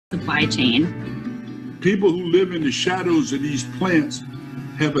supply chain. People who live in the shadows of these plants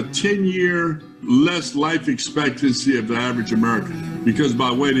have a 10-year less life expectancy of the average American because by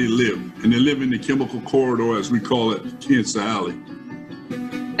the way they live, and they live in the chemical corridor, as we call it, Cancer Alley.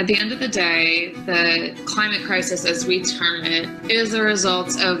 At the end of the day, the climate crisis, as we term it, is a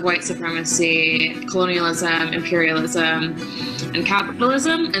result of white supremacy, colonialism, imperialism, and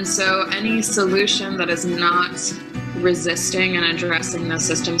capitalism. And so any solution that is not resisting and addressing those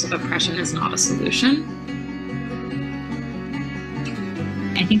systems of oppression is not a solution.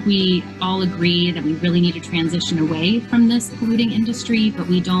 I think we all agree that we really need to transition away from this polluting industry, but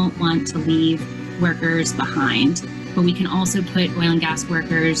we don't want to leave workers behind. But we can also put oil and gas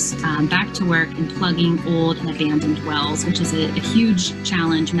workers back to work in plugging old and abandoned wells, which is a huge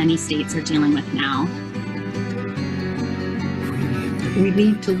challenge many states are dealing with now. We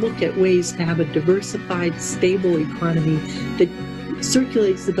need to look at ways to have a diversified, stable economy that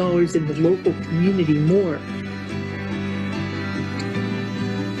circulates the dollars in the local community more.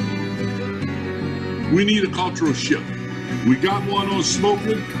 We need a cultural shift. We got one on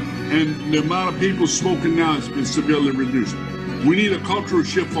smoking, and the amount of people smoking now has been severely reduced. We need a cultural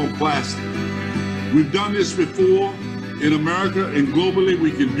shift on plastic. We've done this before in America, and globally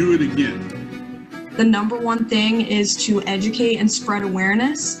we can do it again. The number one thing is to educate and spread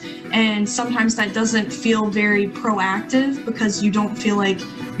awareness, and sometimes that doesn't feel very proactive because you don't feel like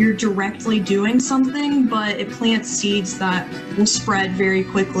you're directly doing something, but it plants seeds that will spread very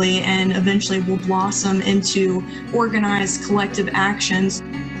quickly and eventually will blossom into organized collective actions.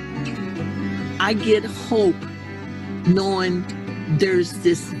 I get hope knowing there's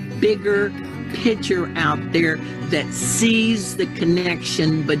this bigger picture out there that sees the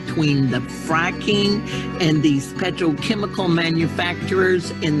connection between the fracking and these petrochemical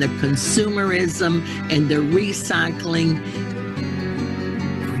manufacturers and the consumerism and the recycling.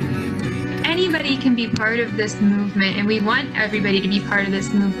 Anybody can be part of this movement, and we want everybody to be part of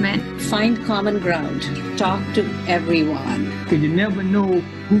this movement. Find common ground. Talk to everyone. Because you never know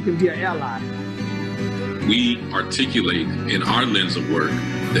who can be an ally. We articulate in our lens of work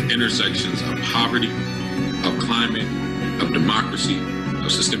the intersections of poverty, of climate, of democracy,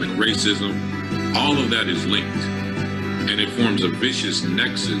 of systemic racism. All of that is linked, and it forms a vicious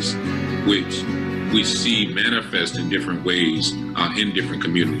nexus which we see manifest in different ways in different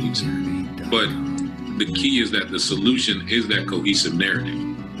communities. But the key is that the solution is that cohesive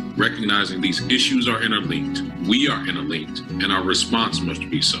narrative, recognizing these issues are interlinked, we are interlinked, and our response must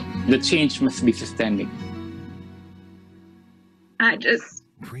be so. The change must be systemic. I just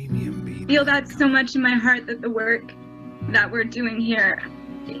feel that so much in my heart that the work that we're doing here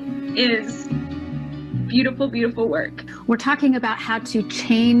is beautiful, beautiful work. We're talking about how to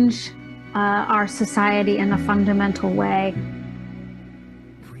change our society in a fundamental way.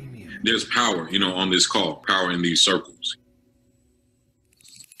 There's power, on this call, power in these circles.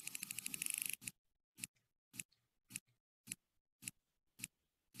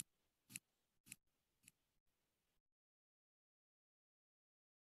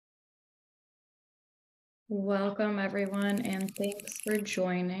 Welcome, everyone, and thanks for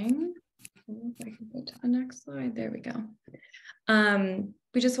joining. If I can go to the next slide. There we go.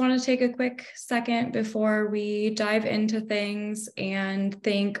 We just want to take a quick second before we dive into things and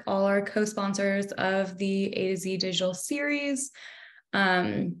thank all our co-sponsors of the A to Z Digital Series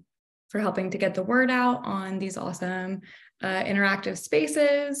for helping to get the word out on these awesome interactive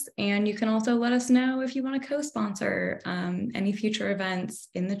spaces. And you can also let us know if you want to co-sponsor any future events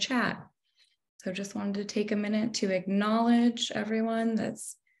in the chat. So just wanted to take a minute to acknowledge everyone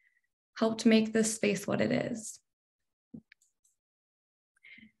that's helped make this space what it is.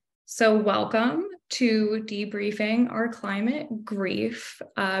 So welcome to Debriefing Our Climate Grief.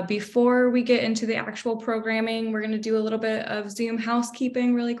 Before we get into the actual programming, we're going to do a little bit of Zoom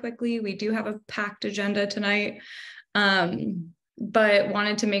housekeeping really quickly. We do have a packed agenda tonight, but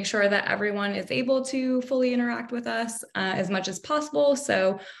wanted to make sure that everyone is able to fully interact with us as much as possible.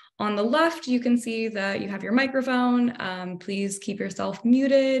 So on the left, you can see that you have your microphone. Please keep yourself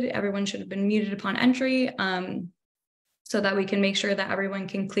muted. Everyone should have been muted upon entry. So that we can make sure that everyone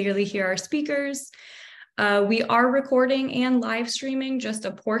can clearly hear our speakers. We are recording and live streaming just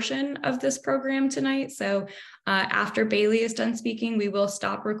a portion of this program tonight. So after Bailey is done speaking, we will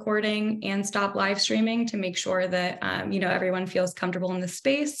stop recording and stop live streaming to make sure that everyone feels comfortable in the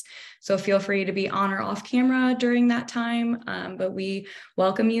space. So feel free to be on or off camera during that time. But we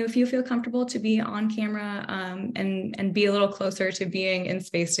welcome you if you feel comfortable to be on camera and be a little closer to being in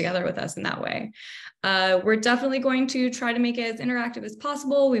space together with us in that way. We're definitely going to try to make it as interactive as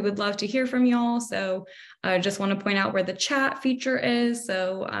possible. We would love to hear from y'all. So I just want to point out where the chat feature is.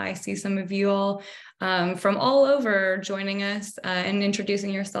 So I see some of you all from all over joining us and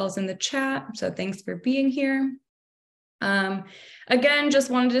introducing yourselves in the chat. So thanks for being here. Again,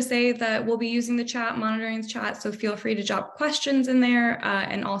 just wanted to say that we'll be using the chat, monitoring the chat, so feel free to drop questions in there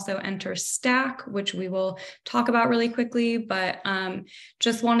and also enter stack, which we will talk about really quickly, but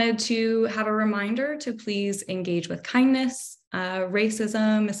just wanted to have a reminder to please engage with kindness.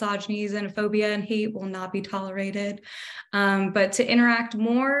 Racism, misogyny, xenophobia, and hate will not be tolerated. But to interact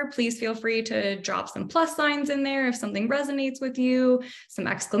more, please feel free to drop some plus signs in there if something resonates with you, some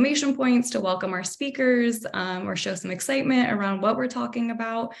exclamation points to welcome our speakers, or show some excitement around what we're talking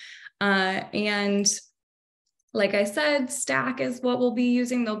about. And like I said, Stack is what we'll be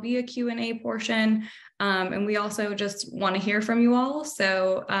using. There'll be a Q&A portion. And we also just want to hear from you all.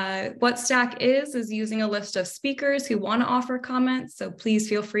 So what Stack is using a list of speakers who want to offer comments. So please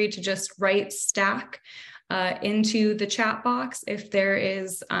feel free to just write Stack into the chat box if there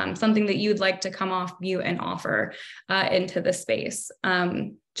is something that you'd like to come off mute and offer into the space.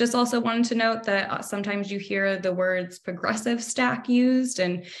 Just also wanted to note that sometimes you hear the words progressive stack used,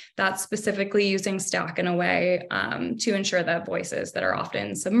 and that's specifically using Stack in a way to ensure that voices that are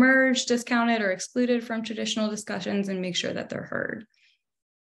often submerged, discounted, or excluded from traditional discussions and make sure that they're heard.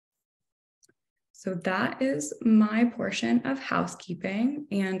 So that is my portion of housekeeping,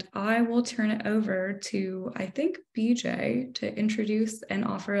 and I will turn it over to, I think, BJ to introduce and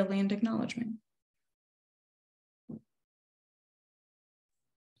offer a land acknowledgement.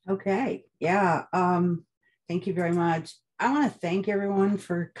 Okay, yeah, thank you very much. I want to thank everyone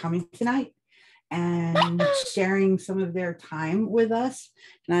for coming tonight and sharing some of their time with us.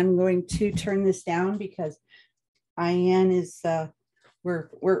 And I'm going to turn this down because Ian is, we're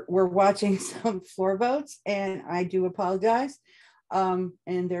watching some floor boats, and I do apologize. And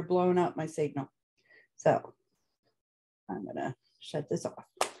they're blowing up my signal. So I'm gonna shut this off.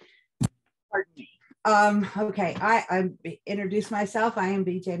 Pardon me. Okay, I introduce myself. I am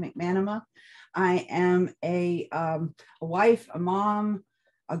BJ McManama. I am a wife, a mom,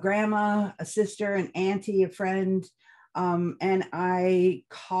 a grandma, a sister, an auntie, a friend, and I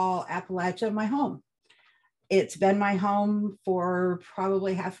call Appalachia my home. It's been my home for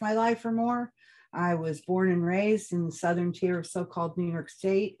probably half my life or more. I was born and raised in the southern tier of so-called New York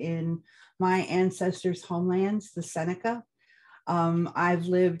State in my ancestors' homelands, the Seneca. I've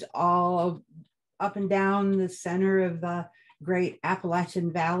lived all up and down the center of the great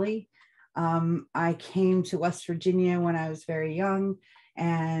Appalachian Valley. I came to West Virginia when I was very young,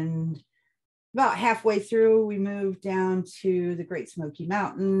 and about halfway through, we moved down to the Great Smoky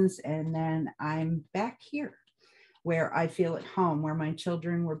Mountains, and then I'm back here where I feel at home, where my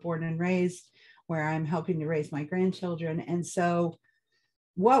children were born and raised, where I'm helping to raise my grandchildren. And so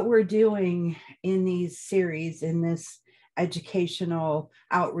what we're doing in these series, in this educational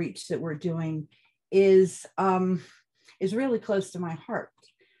outreach that we're doing, is really close to my heart.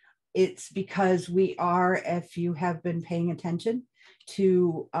 It's because we are, if you have been paying attention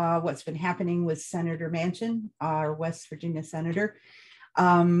to what's been happening with Senator Manchin, our West Virginia senator,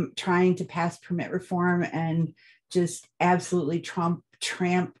 trying to pass permit reform and just absolutely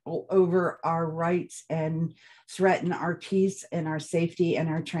trample over our rights and threaten our peace and our safety and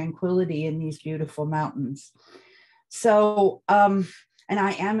our tranquility in these beautiful mountains. So, and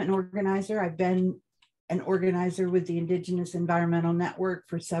I am an organizer. I've been an organizer with the Indigenous Environmental Network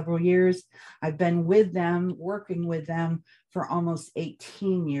for several years. I've been with them, working with them for almost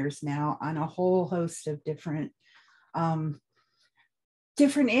 18 years now on a whole host of different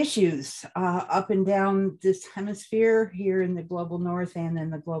issues up and down this hemisphere here in the global north and in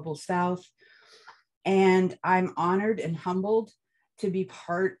the global south. And I'm honored and humbled to be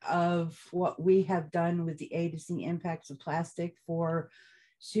part of what we have done with the A to Z impacts of plastic for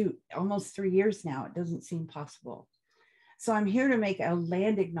almost 3 years now. It doesn't seem possible. So I'm here to make a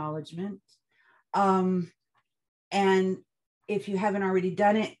land acknowledgement. And if you haven't already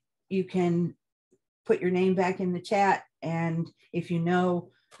done it, you can put your name back in the chat. And if you know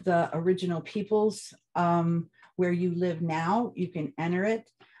the original peoples where you live now, you can enter it.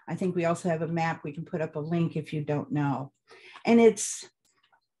 I think we also have a map. We can put up a link if you don't know. And it's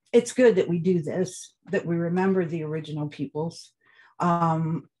good that we do this, that we remember the original peoples.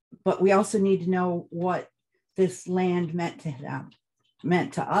 But we also need to know what this land meant to them,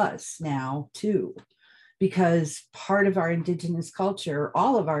 meant to us now too, because part of our indigenous culture,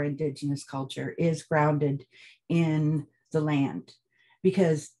 all of our indigenous culture, is grounded in the land,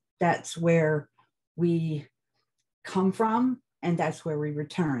 because that's where we come from and that's where we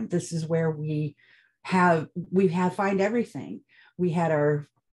return. This is where we find everything. We had our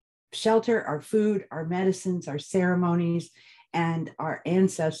shelter, our food, our medicines, our ceremonies, and our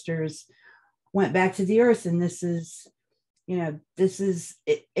ancestors went back to the earth. And this is,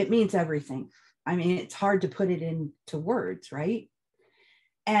 it means everything. I mean, it's hard to put it into words, right?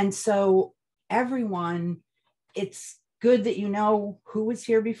 And so everyone, it's good that you know who was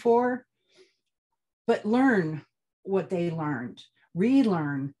here before, but learn what they learned,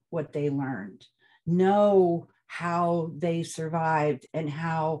 relearn what they learned, know how they survived, and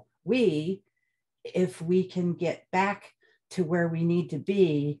how we, if we can get back to where we need to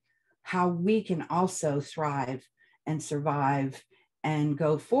be, how we can also thrive and survive and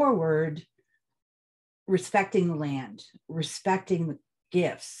go forward, respecting the land, respecting the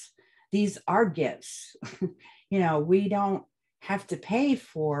gifts. These are gifts. We don't have to pay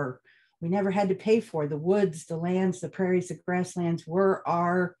for, we never had to pay for the woods, the lands, the prairies, the grasslands were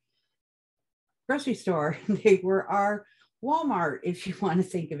our grocery store. They were our Walmart, if you want to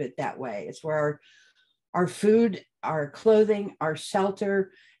think of it that way. It's where our food, our clothing, our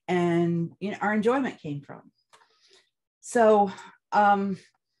shelter, and our enjoyment came from. So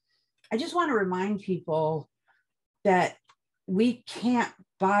I just want to remind people that we can't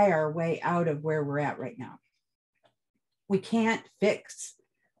buy our way out of where we're at right now. We can't fix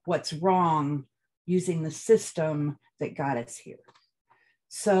what's wrong using the system that got us here.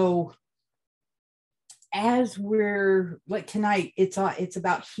 So as we're like tonight, it's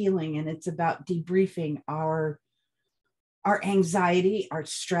about healing, and it's about debriefing our anxiety, our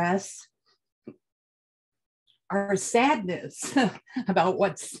stress, our sadness about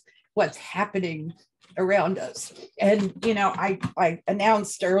what's happening around us. And I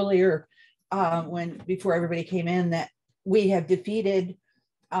announced earlier before everybody came in that we have defeated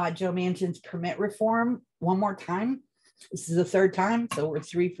Joe Manchin's permit reform one more time. This is the third time, so we're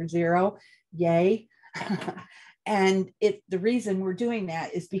 3 for 0. Yay. And the reason we're doing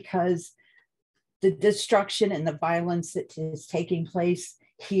that is because the destruction and the violence that is taking place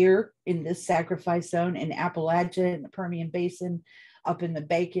here in this sacrifice zone in Appalachia, in the Permian Basin, up in the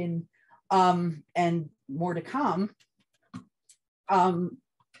Bacon, and more to come,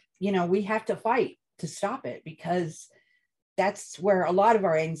 we have to fight to stop it, because that's where a lot of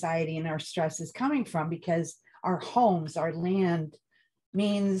our anxiety and our stress is coming from, because our homes, our land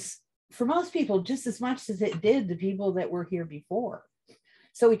means for most people just as much as it did the people that were here before.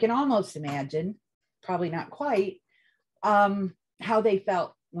 So we can almost imagine, probably not quite, how they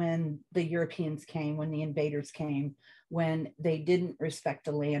felt when the Europeans came, when the invaders came, when they didn't respect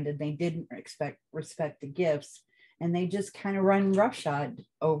the land and they didn't respect the gifts, and they just kind of run roughshod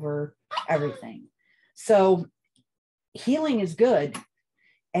over everything. So healing is good,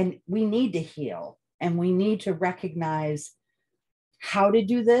 and we need to heal, and we need to recognize how to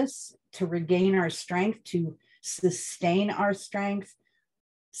do this, to regain our strength, to sustain our strength,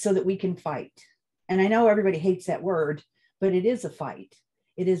 so that we can fight. And I know everybody hates that word, but it is a fight.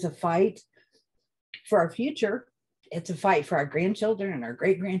 It is a fight for our future. It's a fight for our grandchildren and our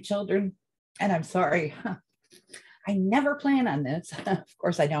great-grandchildren. And I'm sorry, I never plan on this. Of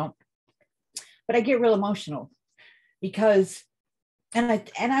course I don't. But I get real emotional because, and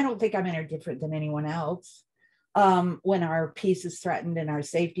I don't think I'm any different than anyone else, when our peace is threatened and our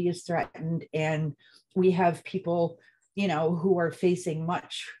safety is threatened, and we have people, who are facing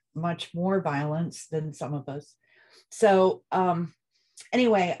much, much more violence than some of us. So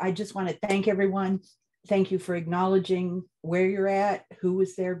anyway, I just want to thank everyone. Thank you for acknowledging where you're at, who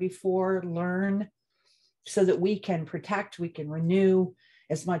was there before, learn, so that we can protect, we can renew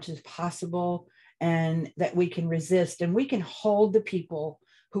as much as possible, and that we can resist, and we can hold the people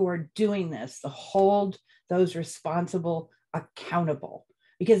who are doing this, to hold those responsible accountable,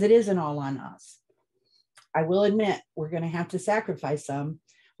 because it isn't all on us. I will admit, we're going to have to sacrifice some.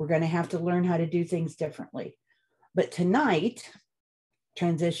 We're going to have to learn how to do things differently. But tonight,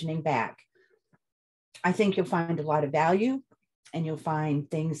 transitioning back, I think you'll find a lot of value, and you'll find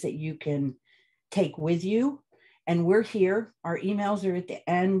things that you can take with you. And we're here. Our emails are at the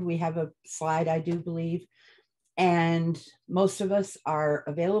end. We have a slide, I do believe. And most of us are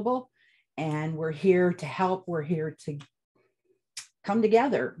available, and we're here to help. We're here to come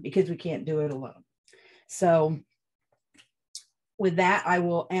together, because we can't do it alone. So with that, I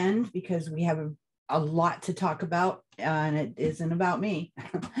will end, because we have a lot to talk about, and it isn't about me.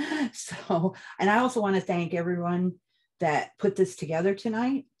 So, and I also want to thank everyone that put this together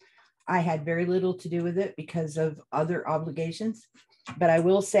tonight. I had very little to do with it because of other obligations, but I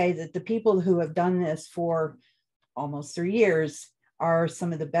will say that the people who have done this for almost 3 years are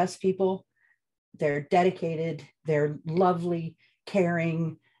some of the best people. They're dedicated, they're lovely,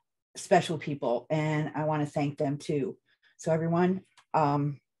 caring, special people, and I want to thank them too. So everyone,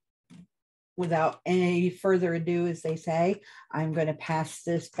 without any further ado, as they say, I'm going to pass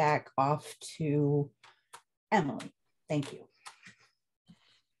this back off to Emily. Thank you.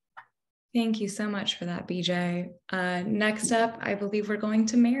 Thank you so much for that, BJ. Next up, I believe we're going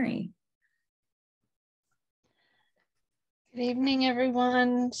to Mary. Good evening,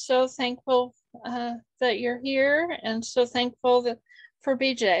 everyone. So thankful that you're here, and so thankful for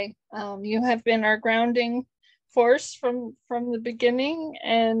BJ. You have been our grounding force from the beginning,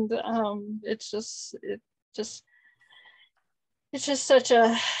 and it's just such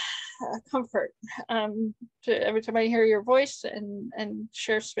a comfort to every time I hear your voice and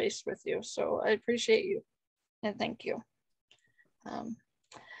share space with you. So I appreciate you and thank you.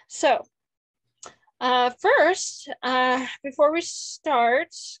 First, before we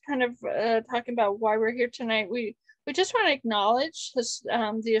start kind of talking about why we're here tonight, we just want to acknowledge this,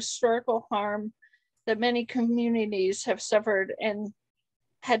 the historical harm that many communities have suffered and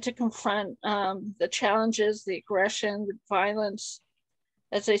had to confront, the challenges, the aggression, the violence,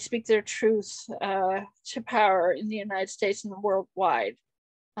 as they speak their truth to power in the United States and worldwide.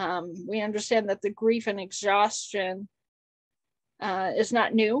 We understand that the grief and exhaustion is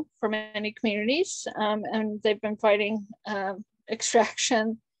not new for many communities, and they've been fighting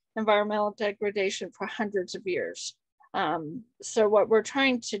extraction, environmental degradation for hundreds of years. So what we're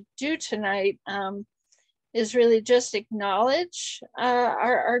trying to do tonight is really just acknowledge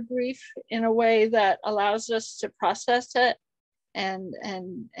our grief in a way that allows us to process it and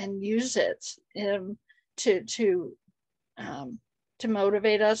use it to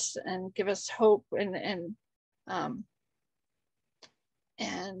motivate us and give us hope and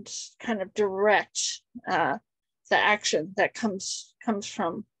kind of direct the action that comes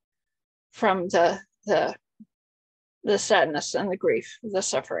from the sadness and the grief, the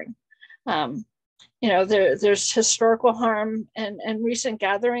suffering. You know, there's historical harm and recent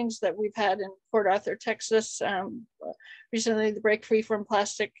gatherings that we've had in Port Arthur, Texas. Recently, the Break Free from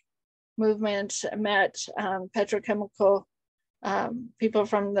Plastic movement met petrochemical people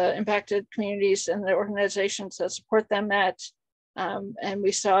from the impacted communities and the organizations that support them met. And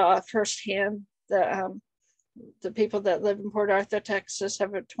we saw firsthand the people that live in Port Arthur, Texas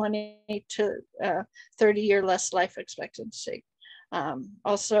have a 20 to 30 year less life expectancy.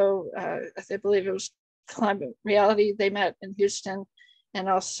 Also, I believe it was Climate Reality they met in Houston, and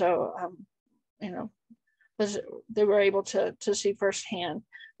also, you know, they were able to see firsthand.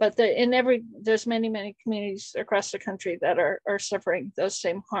 But there's many communities across the country that are suffering those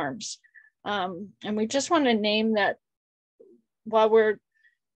same harms. And we just want to name that while we're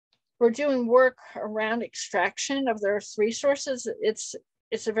doing work around extraction of the Earth's resources, it's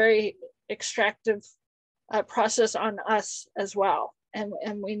a very extractive process on us as well. And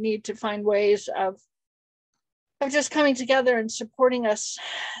we need to find ways of just coming together and supporting us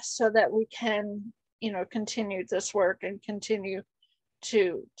so that we can, you know, continue this work and continue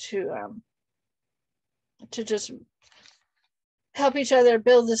to just help each other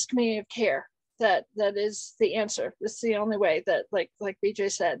build this community of care. That is the answer. It's the only way that, like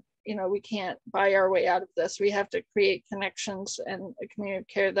BJ said, you know, we can't buy our way out of this. We have to create connections and a community of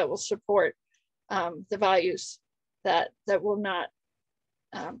care that will support the values that will not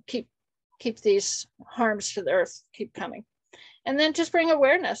keep these harms to the earth keep coming. And then just bring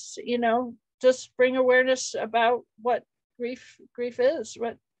awareness, you know, just bring awareness about what grief is,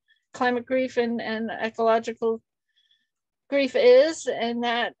 what climate grief and ecological grief is, and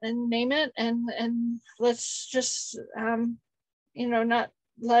name it, and let's just you know, not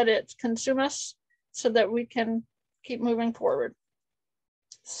let it consume us so that we can keep moving forward.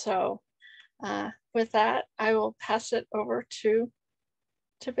 So with that, I will pass it over to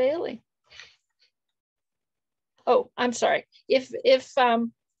Bailey. Oh, I'm sorry. If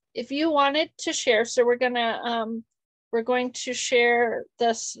you wanted to share, so we're going to share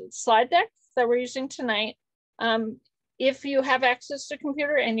this slide deck that we're using tonight. If you have access to a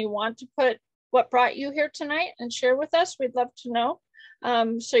computer and you want to put what brought you here tonight and share with us, we'd love to know.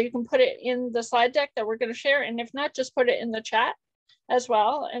 So you can put it in the slide deck that we're going to share, and if not, just put it in the chat as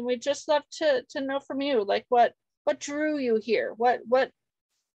well. And we'd just love to know from you, like what drew you here, what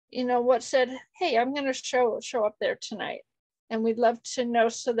you know, what said, hey, I'm going to show up there tonight. And we'd love to know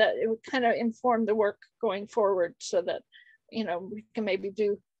so that it would kind of inform the work going forward, so that, you know, we can maybe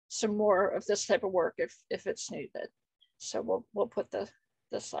do some more of this type of work if it's needed. So we'll put the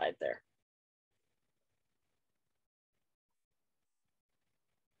slide there.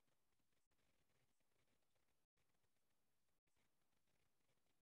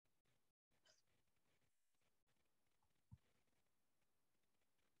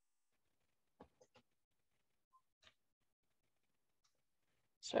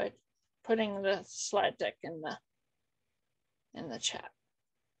 So I putting the slide deck in the chat.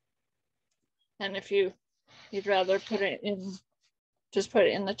 And if you'd rather put it in, just put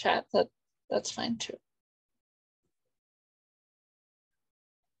it in the chat, that's fine too.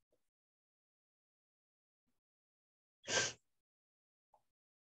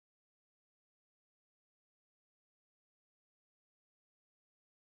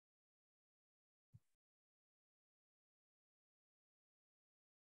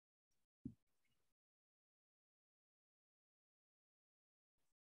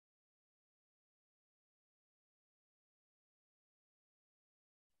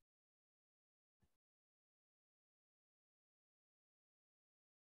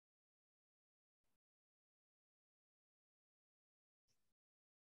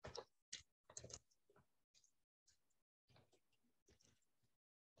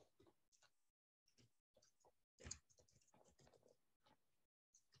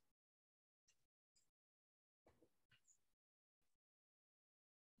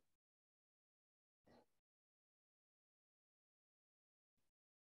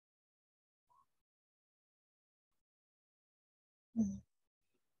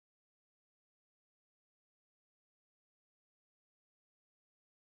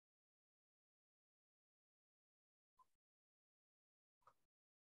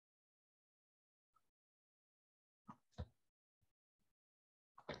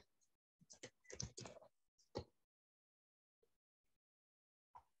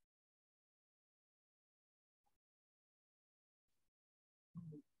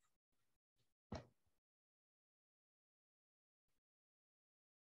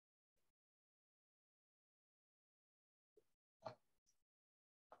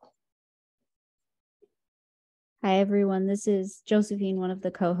 Hi, everyone. This is Josephine, one of the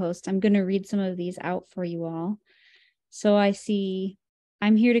co-hosts. I'm going to read some of these out for you all. So I see,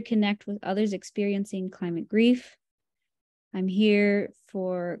 I'm here to connect with others experiencing climate grief. I'm here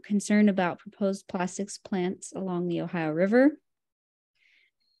for concern about proposed plastics plants along the Ohio River.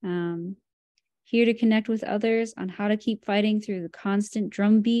 Here to connect with others on how to keep fighting through the constant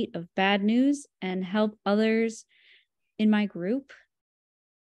drumbeat of bad news and help others in my group.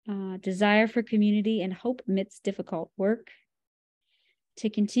 Desire for community and hope amidst difficult work. To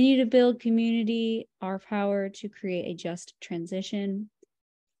continue to build community, our power to create a just transition.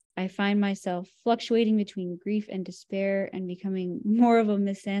 I find myself fluctuating between grief and despair and becoming more of a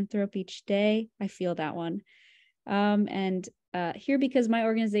misanthrope each day. I feel that one. Here because my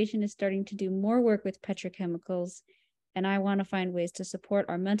organization is starting to do more work with petrochemicals, and I want to find ways to support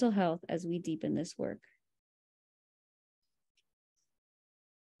our mental health as we deepen this work.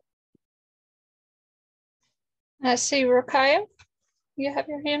 I see Rakaya, you have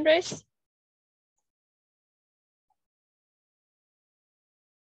your hand raised.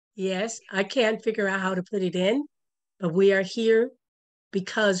 Yes, I can't figure out how to put it in, but we are here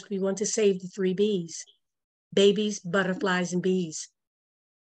because we want to save the 3 Bs, babies, butterflies, and bees.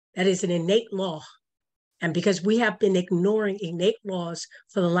 That is an innate law. And because we have been ignoring innate laws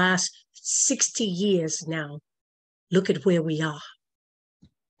for the last 60 years now, look at where we are.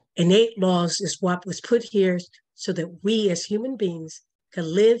 Innate laws is what was put here so that we as human beings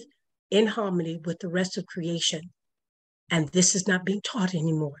can live in harmony with the rest of creation. And this is not being taught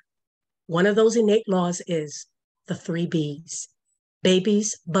anymore. One of those innate laws is the 3 Bs,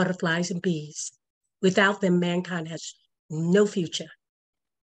 babies, butterflies, and bees. Without them, mankind has no future.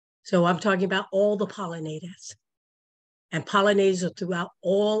 So I'm talking about all the pollinators. And pollinators are throughout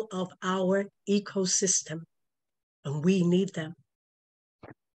all of our ecosystem, and we need them.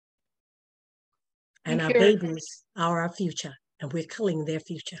 And our babies are our future, and we're killing their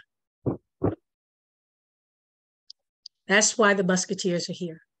future. That's why the Musketeers are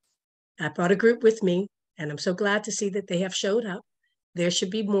here. I brought a group with me, and I'm so glad to see that they have showed up. There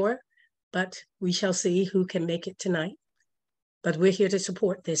should be more, but we shall see who can make it tonight. But we're here to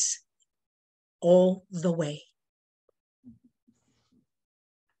support this all the way.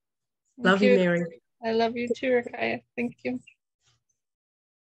 Love you, Mary. I love you too, Rakaya. Thank you.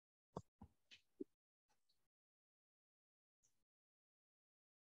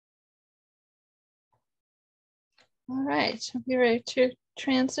 All right, are you ready to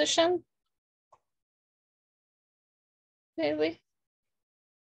transition? Bailey?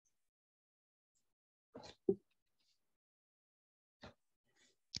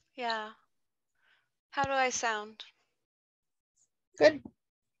 Yeah. How do I sound? Good.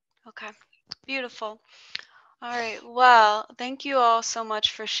 Okay, beautiful. All right, well, thank you all so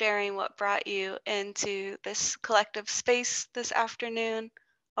much for sharing what brought you into this collective space this afternoon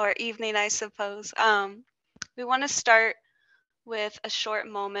or evening, I suppose. We want to start with a short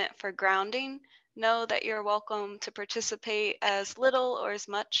moment for grounding, know that you're welcome to participate as little or as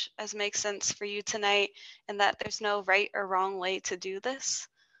much as makes sense for you tonight, and that there's no right or wrong way to do this.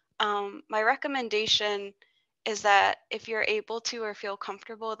 My recommendation is that if you're able to or feel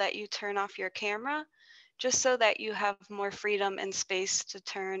comfortable, that you turn off your camera, just so that you have more freedom and space to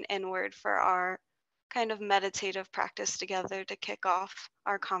turn inward for our kind of meditative practice together to kick off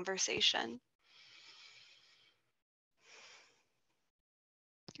our conversation.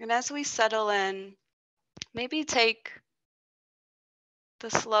 And as we settle in, maybe take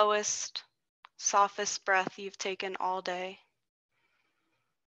the slowest, softest breath you've taken all day.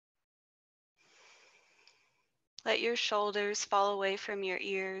 Let your shoulders fall away from your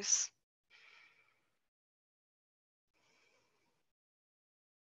ears.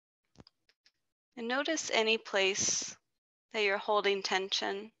 And notice any place that you're holding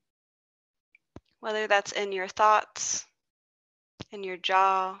tension, whether that's in your thoughts, in your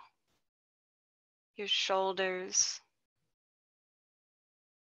jaw, your shoulders,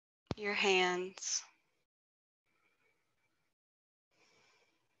 your hands.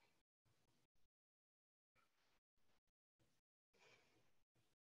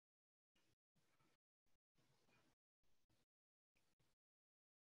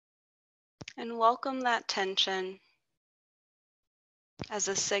 And welcome that tension as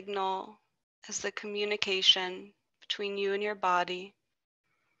a signal, as the communication between you and your body.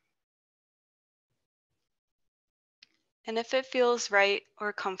 And if it feels right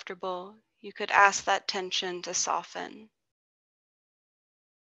or comfortable, you could ask that tension to soften.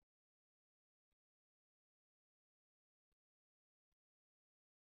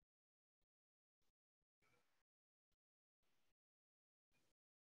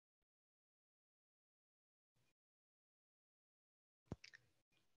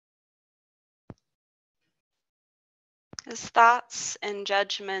 As thoughts and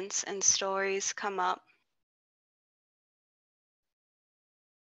judgments and stories come up,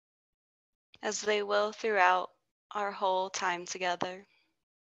 as they will throughout our whole time together,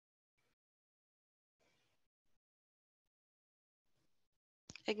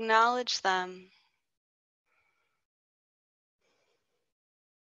 acknowledge them.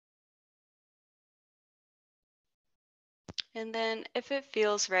 And then, if it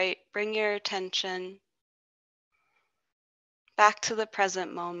feels right, bring your attention back to the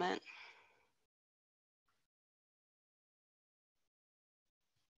present moment.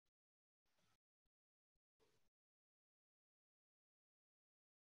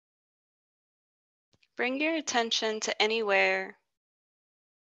 Bring your attention to anywhere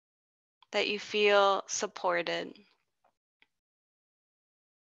that you feel supported,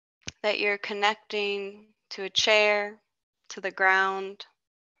 that you're connecting to a chair, to the ground,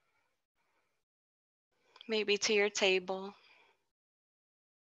 maybe to your table.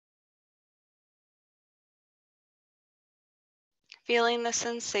 Feeling the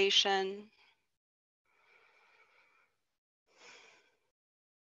sensation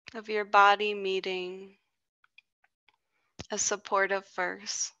of your body meeting a supportive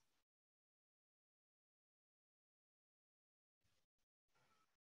force.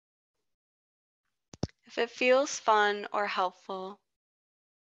 If it feels fun or helpful,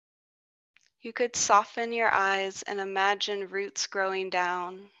 you could soften your eyes and imagine roots growing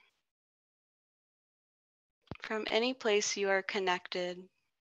down from any place you are connected.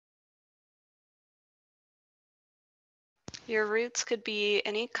 Your roots could be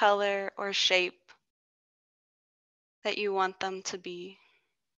any color or shape that you want them to be.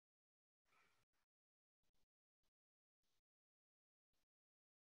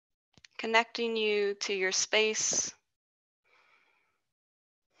 Connecting you to your space,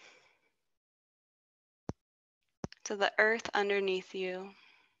 to the earth underneath you,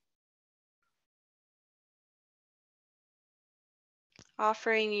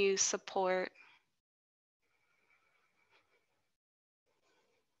 offering you support.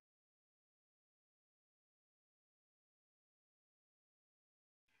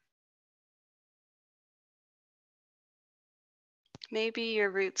 Maybe your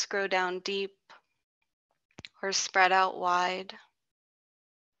roots grow down deep or spread out wide.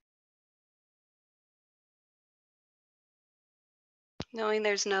 Knowing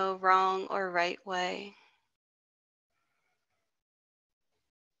there's no wrong or right way.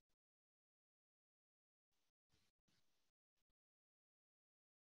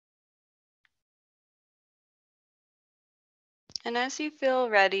 And as you feel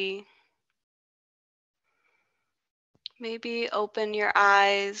ready, maybe open your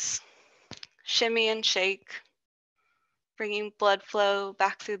eyes, shimmy and shake, bringing blood flow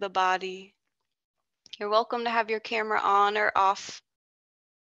back through the body. You're welcome to have your camera on or off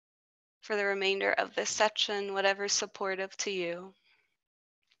for the remainder of this section, whatever's supportive to you.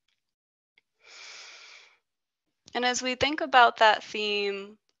 And as we think about that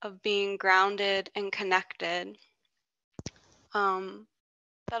theme of being grounded and connected, that'll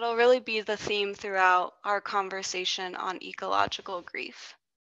really be the theme throughout our conversation on ecological grief.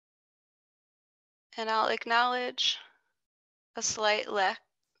 And I'll acknowledge a slight lack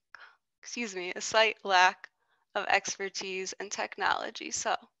of expertise and technology.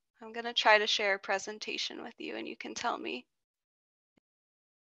 So I'm going to try to share a presentation with you and you can tell me.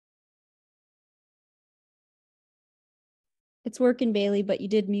 It's working, Bailey, but you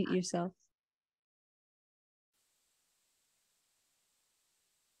did mute yourself.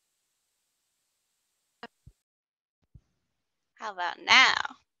 How about now?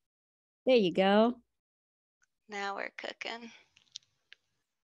 There you go. Now we're cooking.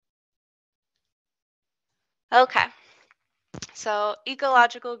 Okay. So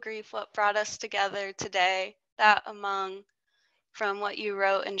ecological grief, what brought us together today, that among, from what you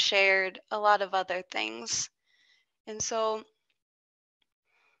wrote and shared, a lot of other things. And so,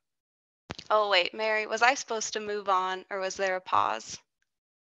 oh wait, Mary, was I supposed to move on or was there a pause?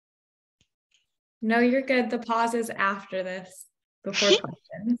 No, you're good. The pause is after this, before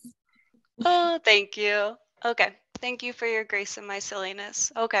questions. Oh, thank you. Okay, thank you for your grace in my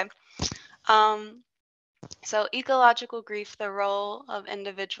silliness. Okay. So ecological grief, the role of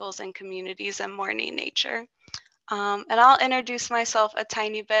individuals and communities in mourning nature. And I'll introduce myself a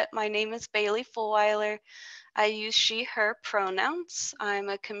tiny bit. My name is Bailey Fullwiler. I use she, her pronouns. I'm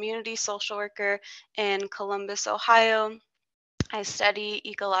a community social worker in Columbus, Ohio. I study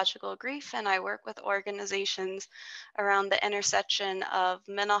ecological grief and I work with organizations around the intersection of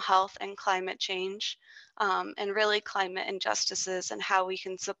mental health and climate change, and really climate injustices and how we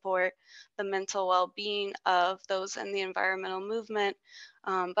can support the mental well-being of those in the environmental movement,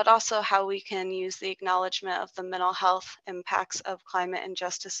 but also how we can use the acknowledgement of the mental health impacts of climate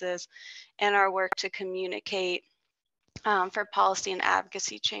injustices in our work to communicate for policy and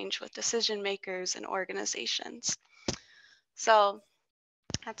advocacy change with decision makers and organizations. So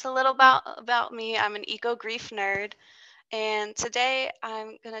that's a little about me. I'm an eco grief nerd. And today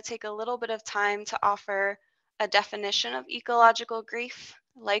I'm going to take a little bit of time to offer a definition of ecological grief.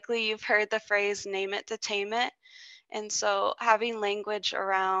 Likely you've heard the phrase name it to tame it. And so having language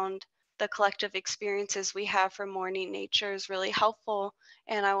around the collective experiences we have for mourning nature is really helpful.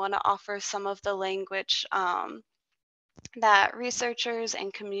 And I want to offer some of the language that researchers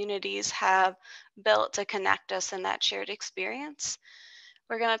and communities have built to connect us in that shared experience.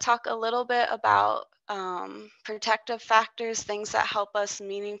 We're going to talk a little bit about protective factors, things that help us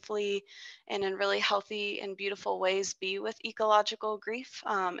meaningfully and in really healthy and beautiful ways be with ecological grief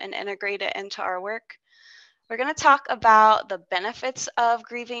and integrate it into our work. We're going to talk about the benefits of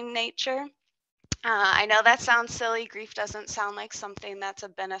grieving nature. I know that sounds silly. Grief doesn't sound like something that's a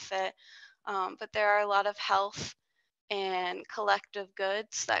benefit, but there are a lot of health and collective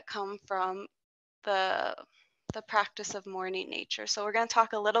goods that come from the practice of mourning nature. So we're going to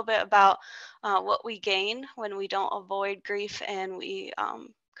talk a little bit about what we gain when we don't avoid grief and we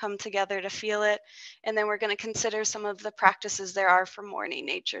come together to feel it. And then we're going to consider some of the practices there are for mourning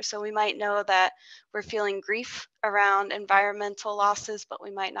nature. So we might know that we're feeling grief around environmental losses, but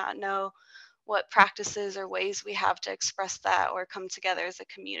we might not know what practices or ways we have to express that or come together as a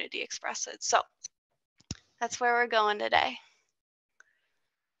community express it. So that's where we're going today.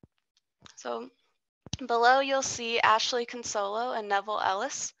 So below you'll see Ashley Consolo and Neville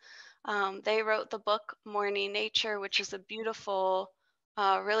Ellis. They wrote the book Mourning Nature, which is a beautiful,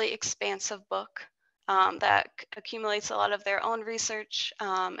 really expansive book that accumulates a lot of their own research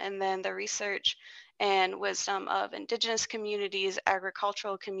and then the research and wisdom of indigenous communities,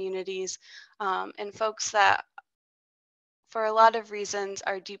 agricultural communities, and folks that for a lot of reasons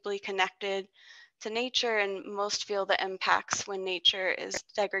are deeply connected to nature and most feel the impacts when nature is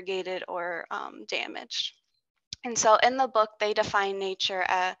degraded or damaged. And so in the book, they define nature,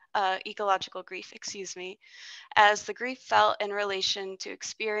 ecological grief, as the grief felt in relation to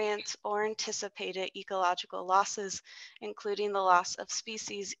experience or anticipated ecological losses, including the loss of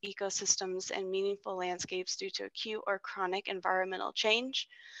species, ecosystems, and meaningful landscapes due to acute or chronic environmental change.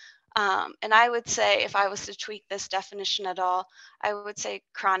 And I would say, if I was to tweak this definition at all, I would say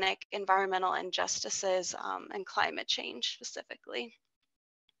chronic environmental injustices and climate change specifically.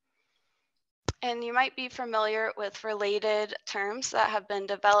 And you might be familiar with related terms that have been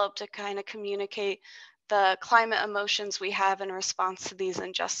developed to kind of communicate the climate emotions we have in response to these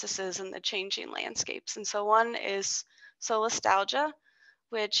injustices and the changing landscapes. And so one is solastalgia,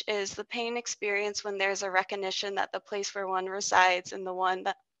 which is the pain experience when there's a recognition that the place where one resides and one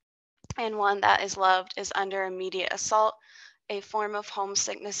that is loved is under immediate assault, a form of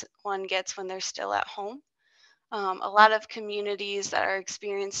homesickness one gets when they're still at home. A lot of communities that are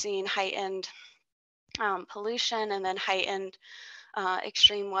experiencing heightened pollution and then heightened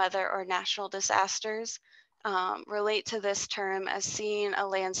extreme weather or natural disasters relate to this term as seeing a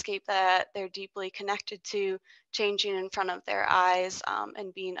landscape that they're deeply connected to changing in front of their eyes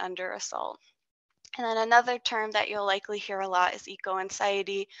and being under assault. And then another term that you'll likely hear a lot is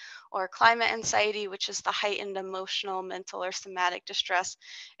eco-anxiety or climate anxiety, which is the heightened emotional, mental, or somatic distress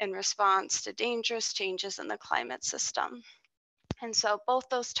in response to dangerous changes in the climate system. And so both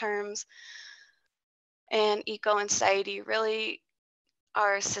those terms and eco-anxiety really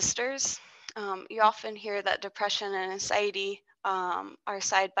are sisters. You often hear that depression and anxiety are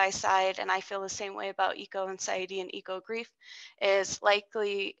side by side, and I feel the same way about eco-anxiety and eco-grief. Is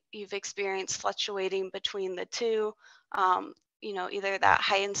likely you've experienced fluctuating between the two, either that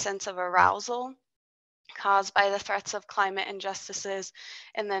heightened sense of arousal caused by the threats of climate injustices,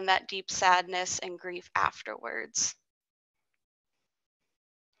 and then that deep sadness and grief afterwards.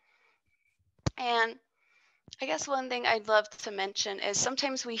 And I guess one thing I'd love to mention is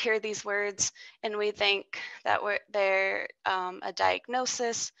sometimes we hear these words and we think that they're a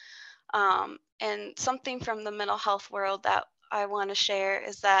diagnosis. And something from the mental health world that I want to share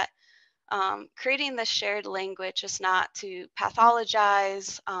is that creating this shared language is not to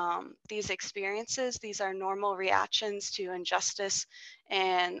pathologize these experiences. These are normal reactions to injustice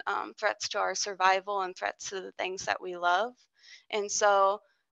and threats to our survival and threats to the things that we love. And so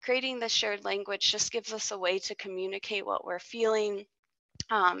creating this shared language just gives us a way to communicate what we're feeling,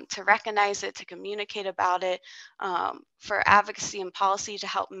 to recognize it, to communicate about it, for advocacy and policy to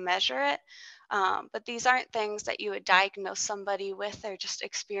help measure it. But these aren't things that you would diagnose somebody with. They're just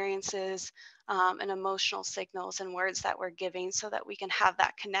experiences and emotional signals and words that we're giving so that we can have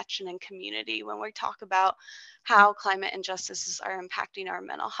that connection and community when we talk about how climate injustices are impacting our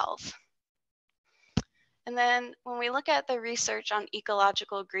mental health. And then when we look at the research on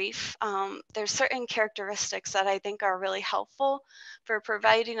ecological grief, there's certain characteristics that I think are really helpful for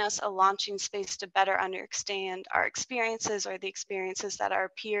providing us a launching space to better understand our experiences or the experiences that our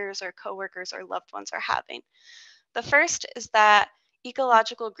peers or coworkers or loved ones are having. The first is that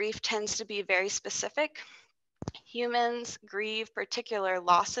ecological grief tends to be very specific. Humans grieve particular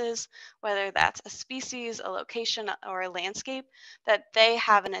losses, whether that's a species, a location, or a landscape that they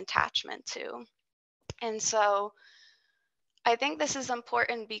have an attachment to. And so I think this is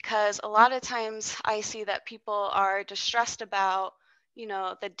important because a lot of times I see that people are distressed about,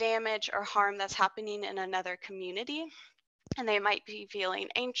 the damage or harm that's happening in another community, and they might be feeling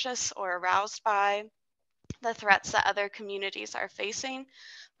anxious or aroused by the threats that other communities are facing.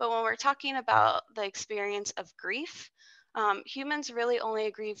 But when we're talking about the experience of grief, humans really only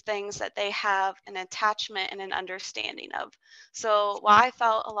grieve things that they have an attachment and an understanding of. So while I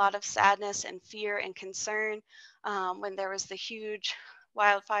felt a lot of sadness and fear and concern when there was the huge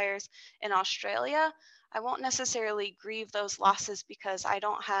wildfires in Australia, I won't necessarily grieve those losses because I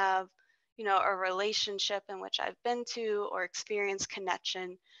don't have, a relationship in which I've been to or experienced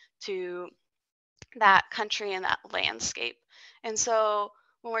connection to that country and that landscape. And so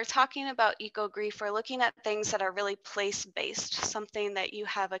when we're talking about eco grief, we're looking at things that are really place-based, something that you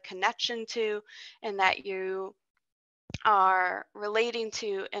have a connection to and that you are relating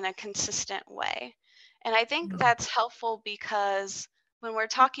to in a consistent way. And I think that's helpful because when we're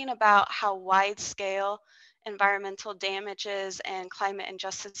talking about how wide-scale environmental damages and climate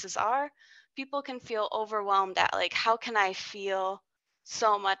injustices are, people can feel overwhelmed at how can I feel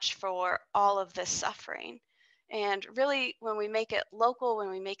so much for all of this suffering? And really, when we make it local, when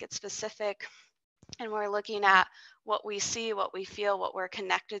we make it specific, and we're looking at what we see, what we feel, what we're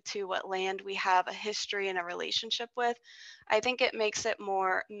connected to, what land we have a history and a relationship with, I think it makes it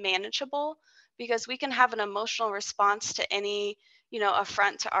more manageable because we can have an emotional response to any,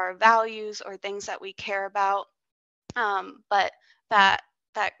 affront to our values or things that we care about. But that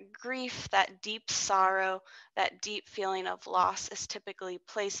grief, that deep sorrow, that deep feeling of loss is typically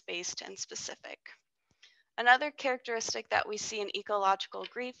place-based and specific. Another characteristic that we see in ecological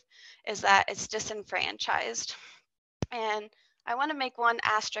grief is that it's disenfranchised. And I want to make one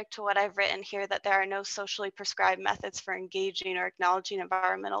asterisk to what I've written here, that there are no socially prescribed methods for engaging or acknowledging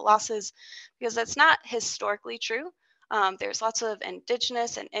environmental losses, because that's not historically true. There's lots of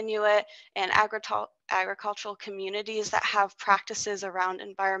indigenous and Inuit and agricultural communities that have practices around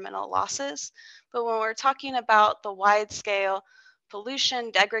environmental losses. But when we're talking about the wide scale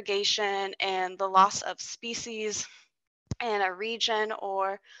pollution, degradation, and the loss of species in a region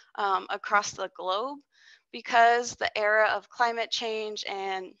or across the globe, because the era of climate change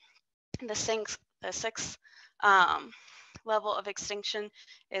and the sixth level of extinction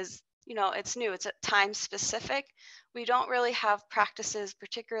is, it's new, it's time specific. We don't really have practices,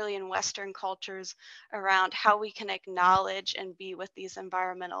 particularly in Western cultures, around how we can acknowledge and be with these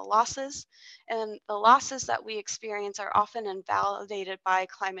environmental losses. And the losses that we experience are often invalidated by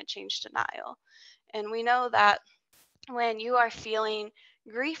climate change denial. And we know that when you are feeling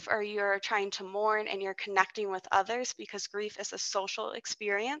grief or you're trying to mourn and you're connecting with others, because grief is a social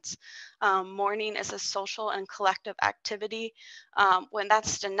experience, mourning is a social and collective activity. When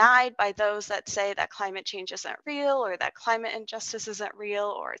that's denied by those that say that climate change isn't real, or that climate injustice isn't real,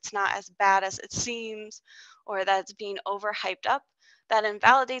 or it's not as bad as it seems, or that it's being overhyped up, that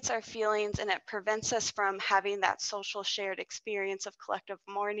invalidates our feelings and it prevents us from having that social shared experience of collective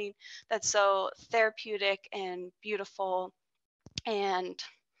mourning that's so therapeutic and beautiful. And,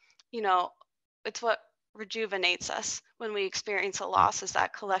 it's what rejuvenates us when we experience a loss, is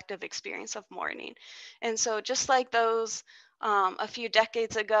that collective experience of mourning. And so just like those a few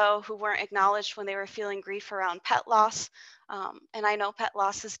decades ago who weren't acknowledged when they were feeling grief around pet loss, and I know pet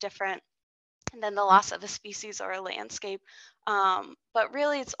loss is different than the loss of a species or a landscape. But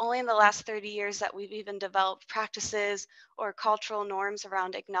really, it's only in the last 30 years that we've even developed practices or cultural norms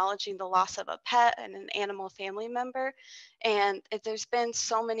around acknowledging the loss of a pet and an animal family member. And there's been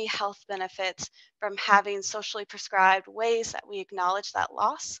so many health benefits from having socially prescribed ways that we acknowledge that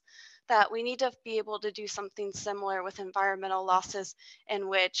loss, that we need to be able to do something similar with environmental losses, in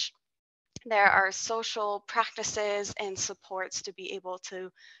which there are social practices and supports to be able to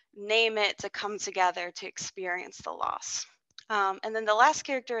name it, to come together to experience the loss. And then the last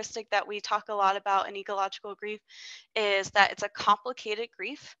characteristic that we talk a lot about in ecological grief is that it's a complicated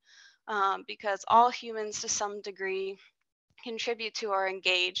grief, because all humans to some degree contribute to or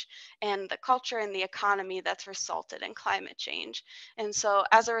engage in the culture and the economy that's resulted in climate change. And so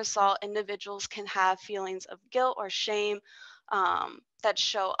as a result, individuals can have feelings of guilt or shame that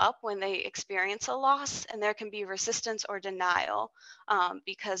show up when they experience a loss, and there can be resistance or denial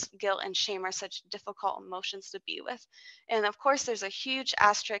because guilt and shame are such difficult emotions to be with. And of course, there's a huge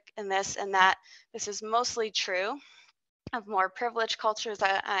asterisk in this, and that this is mostly true of more privileged cultures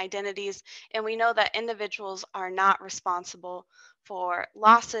and identities. And we know that individuals are not responsible for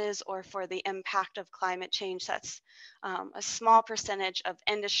losses or for the impact of climate change. That's a small percentage of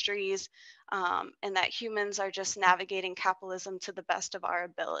industries, and that humans are just navigating capitalism to the best of our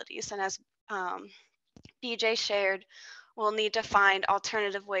abilities. And as BJ shared, we'll need to find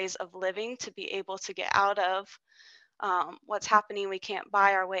alternative ways of living to be able to get out of what's happening. We can't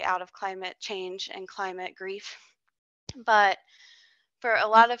buy our way out of climate change and climate grief. But for a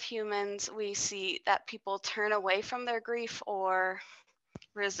lot of humans, we see that people turn away from their grief or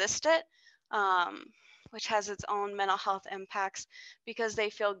resist it, which has its own mental health impacts, because they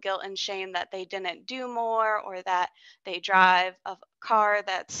feel guilt and shame that they didn't do more, or that they drive a car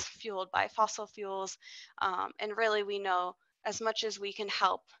that's fueled by fossil fuels. And really, we know, as much as we can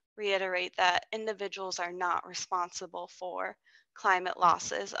help reiterate, that individuals are not responsible for climate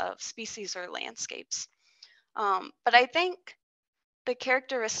losses of species or landscapes. But I think the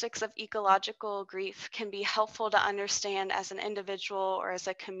characteristics of ecological grief can be helpful to understand as an individual or as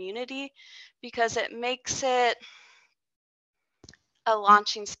a community, because it makes it a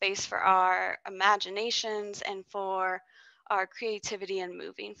launching space for our imaginations and for our creativity and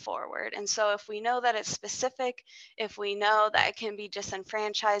moving forward. And so if we know that it's specific, if we know that it can be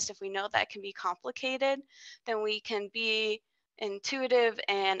disenfranchised, if we know that it can be complicated, then we can be intuitive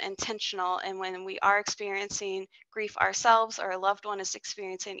and intentional. And when we are experiencing grief ourselves, or a loved one is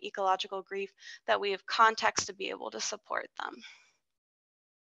experiencing ecological grief, that we have context to be able to support them.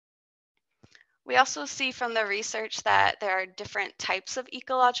 We also see from the research that there are different types of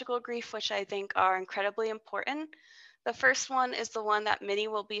ecological grief, which I think are incredibly important. The first one is the one that many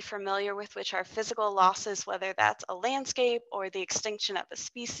will be familiar with, which are physical losses, whether that's a landscape or the extinction of a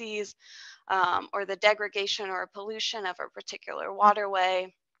species, or the degradation or pollution of a particular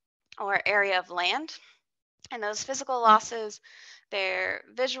waterway or area of land. And those physical losses, they're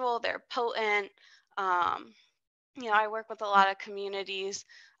visual, they're potent. I work with a lot of communities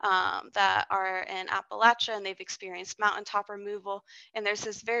that are in Appalachia, and they've experienced mountaintop removal. And there's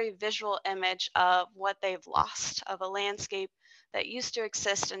this very visual image of what they've lost, of a landscape that used to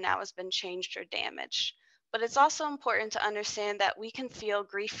exist and now has been changed or damaged. But it's also important to understand that we can feel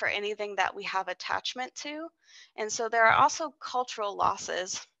grief for anything that we have attachment to. And so there are also cultural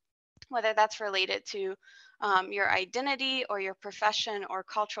losses, whether that's related to your identity or your profession or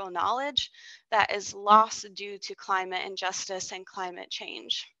cultural knowledge that is lost due to climate injustice and climate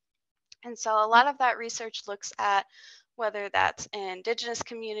change. And so a lot of that research looks at whether that's indigenous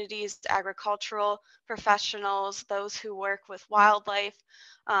communities, agricultural professionals, those who work with wildlife,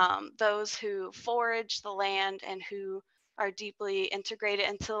 those who forage the land and who are deeply integrated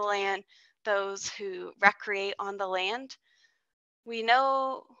into the land, those who recreate on the land. We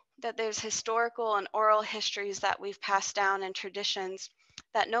know that there's historical and oral histories that we've passed down and traditions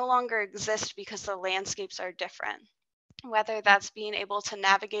that no longer exist because the landscapes are different. Whether that's being able to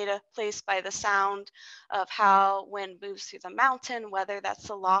navigate a place by the sound of how wind moves through the mountain, whether that's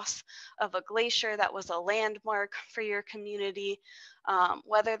the loss of a glacier that was a landmark for your community,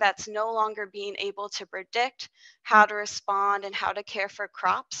 whether that's no longer being able to predict how to respond and how to care for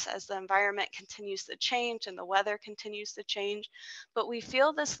crops as the environment continues to change and the weather continues to change. But we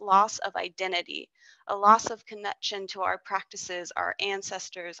feel this loss of identity, a loss of connection to our practices, our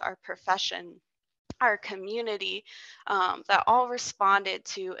ancestors, our profession, our community, that all responded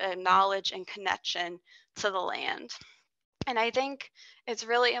to a knowledge and connection to the land. And I think it's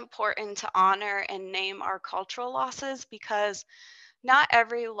really important to honor and name our cultural losses, because not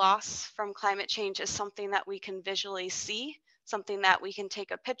every loss from climate change is something that we can visually see, something that we can take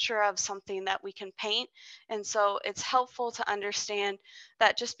a picture of, something that we can paint. And so it's helpful to understand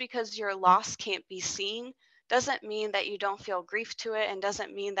that just because your loss can't be seen doesn't mean that you don't feel grief to it, and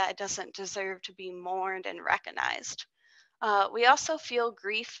doesn't mean that it doesn't deserve to be mourned and recognized. We also feel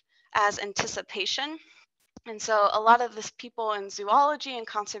grief as anticipation. And so a lot of this people in zoology and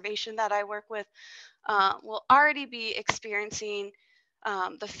conservation that I work with will already be experiencing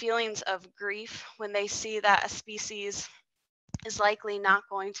the feelings of grief when they see that a species is likely not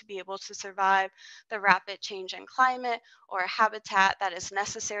going to be able to survive the rapid change in climate, or a habitat that is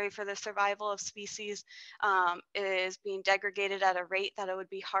necessary for the survival of species is being degraded at a rate that it would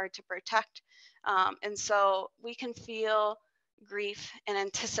be hard to protect. And so we can feel grief in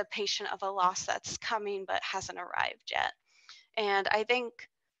anticipation of a loss that's coming but hasn't arrived yet. And I think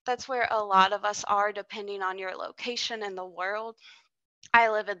that's where a lot of us are, depending on your location in the world. I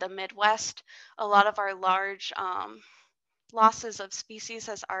live in the Midwest. A lot of our large losses of species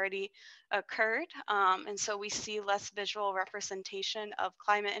has already occurred. And so we see less visual representation of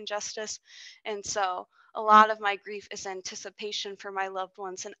climate injustice. And so a lot of my grief is anticipation for my loved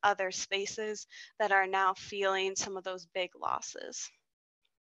ones in other spaces that are now feeling some of those big losses.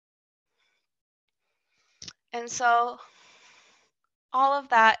 And so all of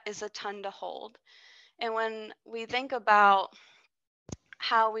that is a ton to hold. And when we think about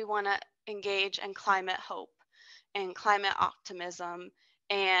how we want to engage in climate hope and climate optimism,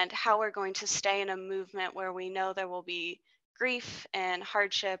 and how we're going to stay in a movement where we know there will be grief and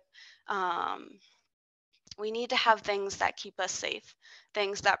hardship, we need to have things that keep us safe,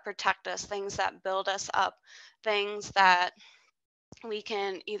 things that protect us, things that build us up, things that we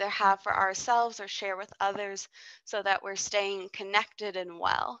can either have for ourselves or share with others, so that we're staying connected and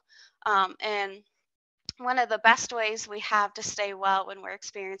well. And one of the best ways we have to stay well when we're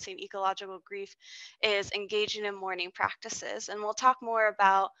experiencing ecological grief is engaging in mourning practices. And we'll talk more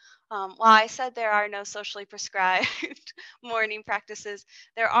about, while I said there are no socially prescribed mourning practices,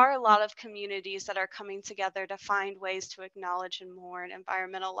 there are a lot of communities that are coming together to find ways to acknowledge and mourn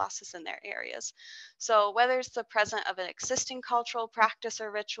environmental losses in their areas. So whether it's the present of an existing cultural practice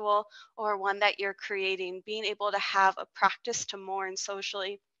or ritual, or one that you're creating, being able to have a practice to mourn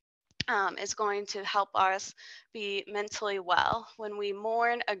socially is going to help us be mentally well. When we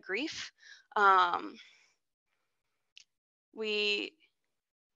mourn a grief, we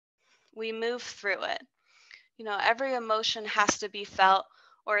move through it. You know, every emotion has to be felt,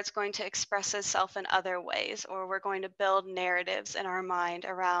 or it's going to express itself in other ways, or we're going to build narratives in our mind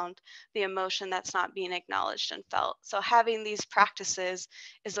around the emotion that's not being acknowledged and felt. So having these practices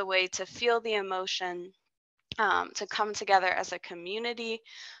is a way to feel the emotion, to come together as a community,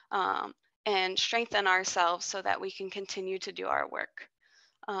 and strengthen ourselves so that we can continue to do our work.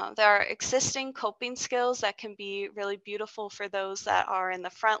 There are existing coping skills that can be really beautiful for those that are in the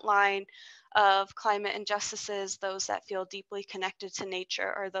front line of climate injustices, those that feel deeply connected to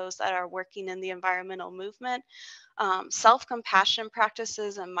nature, or those that are working in the environmental movement. Self-compassion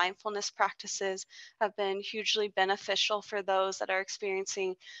practices and mindfulness practices have been hugely beneficial for those that are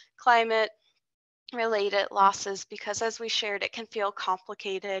experiencing climate related losses, because as we shared, it can feel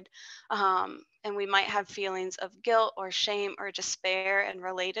complicated, and we might have feelings of guilt or shame or despair and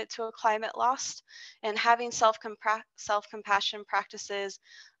related to a climate loss. And having self-compassion practices,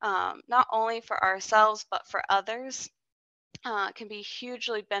 not only for ourselves but for others, can be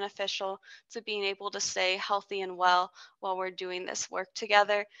hugely beneficial to being able to stay healthy and well while we're doing this work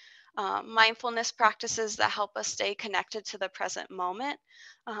together. Mindfulness practices that help us stay connected to the present moment.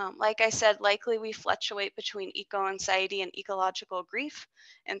 Like I said, likely we fluctuate between eco-anxiety and ecological grief.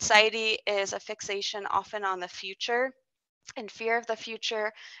 Anxiety is a fixation often on the future and fear of the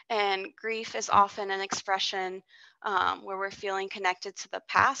future, and grief is often an expression where we're feeling connected to the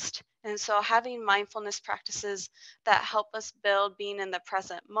past. And so having mindfulness practices that help us build being in the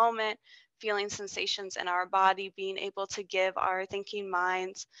present moment, feeling sensations in our body, being able to give our thinking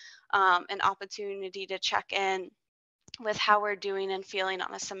minds an opportunity to check in with how we're doing and feeling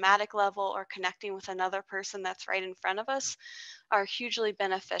on a somatic level or connecting with another person that's right in front of us are hugely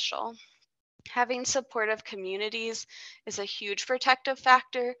beneficial. Having supportive communities is a huge protective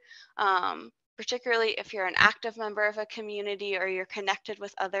factor, particularly if you're an active member of a community or you're connected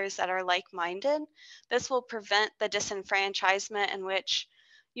with others that are like-minded. This will prevent the disenfranchisement in which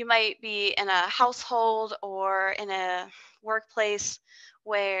you might be in a household or in a workplace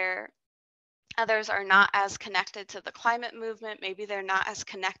where others are not as connected to the climate movement. Maybe they're not as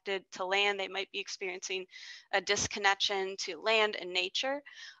connected to land. They might be experiencing a disconnection to land and nature.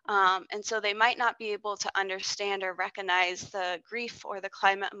 And so they might not be able to understand or recognize the grief or the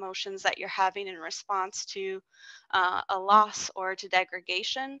climate emotions that you're having in response to a loss or to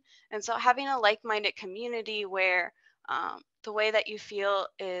degradation. And so having a like-minded community where the way that you feel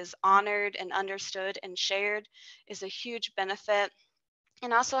is honored and understood and shared is a huge benefit.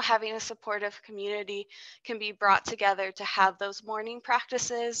 And also having a supportive community can be brought together to have those morning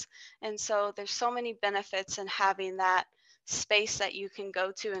practices. And so there's so many benefits in having that space that you can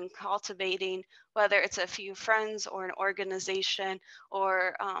go to and cultivating, whether it's a few friends or an organization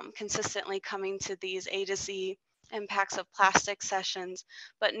or consistently coming to these A to Z impacts of plastic sessions,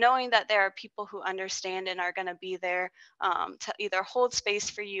 but knowing that there are people who understand and are going to be there to either hold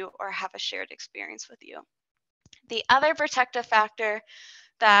space for you or have a shared experience with you. The other protective factor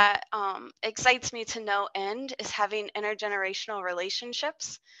that excites me to no end is having intergenerational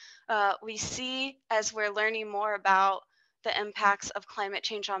relationships. We see, as we're learning more about the impacts of climate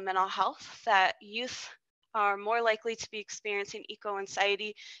change on mental health, that youth are more likely to be experiencing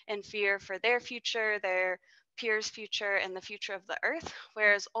eco-anxiety and fear for their future, their peers' future, and the future of the earth,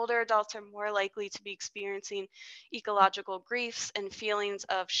 whereas older adults are more likely to be experiencing ecological griefs and feelings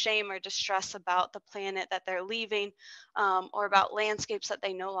of shame or distress about the planet that they're leaving, or about landscapes that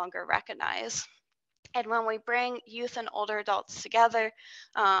they no longer recognize. And when we bring youth and older adults together,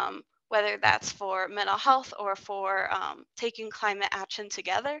 whether that's for mental health or for taking climate action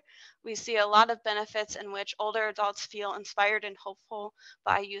together, we see a lot of benefits in which older adults feel inspired and hopeful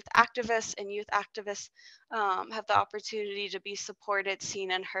by youth activists, and youth activists have the opportunity to be supported,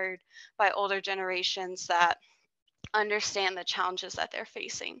 seen, and heard by older generations that understand the challenges that they're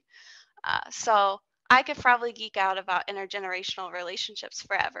facing. So I could probably geek out about intergenerational relationships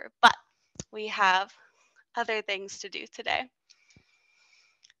forever, but we have other things to do today.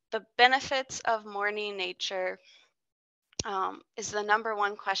 The benefits of morning nature is the number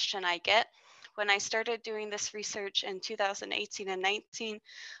one question I get. When I started doing this research in 2018 and 19,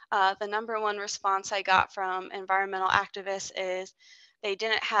 the number one response I got from environmental activists is they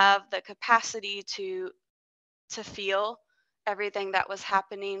didn't have the capacity to feel everything that was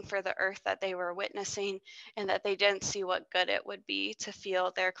happening for the earth that they were witnessing, and that they didn't see what good it would be to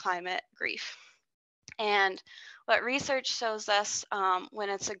feel their climate grief. And what research shows us when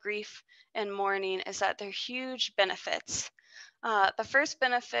it's a grief and mourning is that there are huge benefits. The first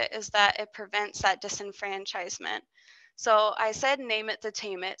benefit is that it prevents that disenfranchisement. So I said name it to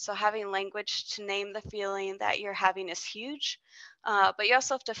tame it. So having language to name the feeling that you're having is huge, but you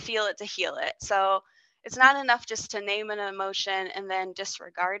also have to feel it to heal it. So it's not enough just to name an emotion and then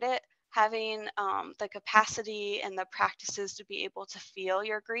disregard it. Having the capacity and the practices to be able to feel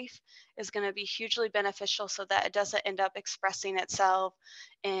your grief is going to be hugely beneficial so that it doesn't end up expressing itself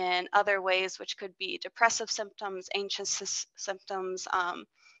in other ways, which could be depressive symptoms, anxious symptoms,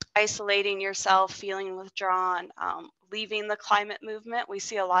 isolating yourself, feeling withdrawn, leaving the climate movement. We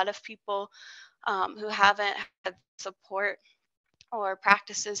see a lot of people who haven't had support or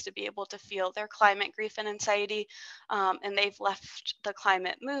practices to be able to feel their climate grief and anxiety, and they've left the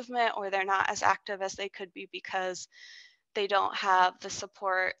climate movement, or they're not as active as they could be because they don't have the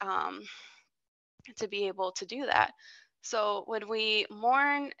support to be able to do that. So when we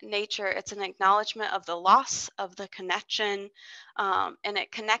mourn nature, it's an acknowledgement of the loss of the connection, and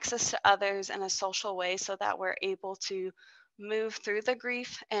it connects us to others in a social way so that we're able to move through the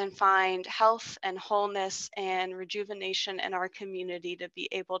grief and find health and wholeness and rejuvenation in our community to be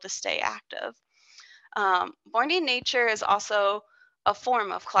able to stay active. Mourning nature is also a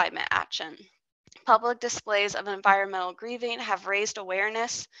form of climate action. Public displays of environmental grieving have raised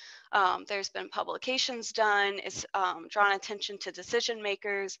awareness. There's been publications done. It's drawn attention to decision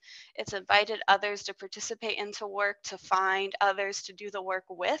makers. It's invited others to participate into work, to find others to do the work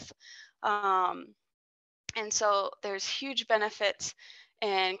with. And so there's huge benefits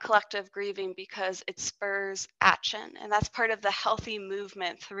in collective grieving because it spurs action. And that's part of the healthy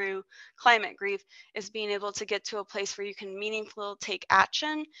movement through climate grief, is being able to get to a place where you can meaningfully take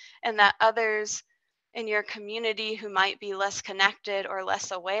action, and that others in your community who might be less connected or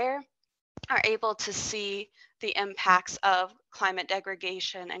less aware are able to see the impacts of climate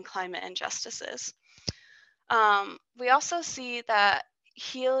degradation and climate injustices. We also see that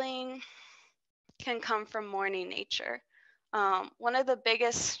healing can come from mourning nature. One of the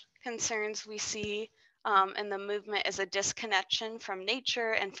biggest concerns we see in the movement is a disconnection from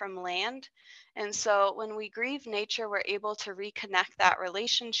nature and from land. And so when we grieve nature, we're able to reconnect that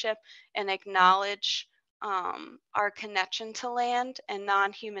relationship and acknowledge our connection to land and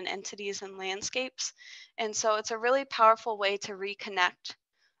non-human entities and landscapes. And so it's a really powerful way to reconnect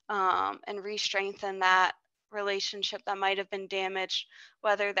and re-strengthen that relationship that might have been damaged,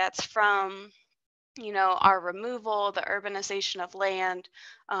 whether that's from our removal, the urbanization of land,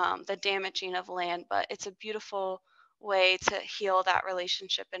 the damaging of land, but it's a beautiful way to heal that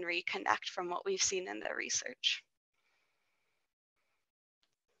relationship and reconnect from what we've seen in the research.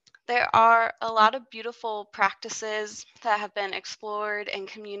 There are a lot of beautiful practices that have been explored in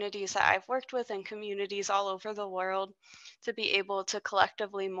communities that I've worked with and communities all over the world to be able to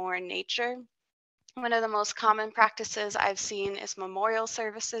collectively mourn nature. One of the most common practices I've seen is memorial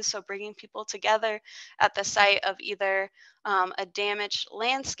services, so bringing people together at the site of either a damaged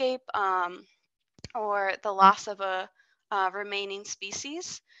landscape or the loss of a remaining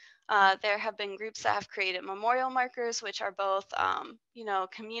species. There have been groups that have created memorial markers, which are both,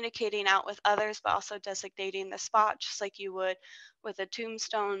 communicating out with others, but also designating the spot, just like you would with a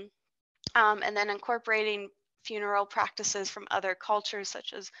tombstone, and then incorporating funeral practices from other cultures,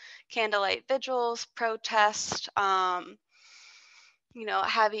 such as candlelight vigils, protest, having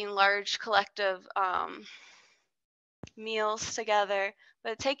large collective meals together,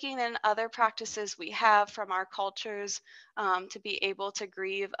 but taking in other practices we have from our cultures to be able to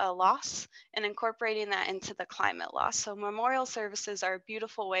grieve a loss and incorporating that into the climate loss. So memorial services are a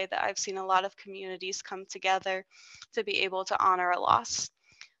beautiful way that I've seen a lot of communities come together to be able to honor a loss.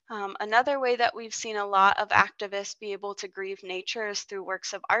 Another way that we've seen a lot of activists be able to grieve nature is through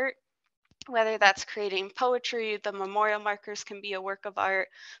works of art. Whether that's creating poetry, the memorial markers can be a work of art,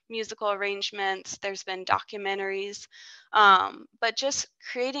 musical arrangements, there's been documentaries, but just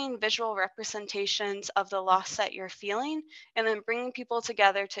creating visual representations of the loss that you're feeling and then bringing people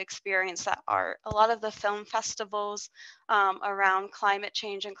together to experience that art. A lot of the film festivals around climate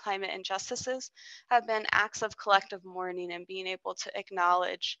change and climate injustices have been acts of collective mourning and being able to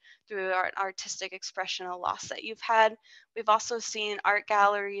acknowledge through our artistic expression a loss that you've had. We've also seen art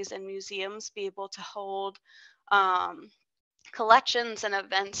galleries and museums be able to hold collections and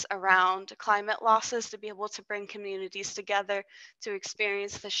events around climate losses to be able to bring communities together to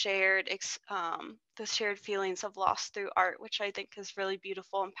experience the shared feelings of loss through art, which I think is really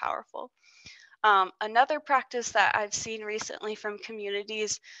beautiful and powerful. Another practice that I've seen recently from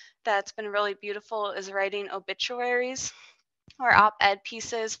communities that's been really beautiful is writing obituaries or op-ed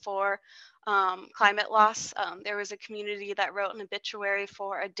pieces for climate loss. There was a community that wrote an obituary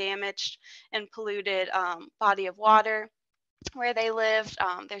for a damaged and polluted body of water where they lived.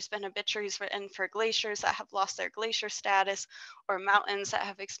 There's been obituaries written for glaciers that have lost their glacier status or mountains that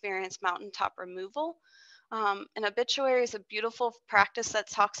have experienced mountaintop removal. An obituary is a beautiful practice that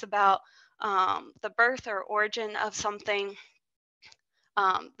talks about the birth or origin of something,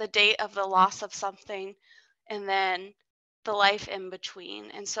 the date of the loss of something, and then the life in between.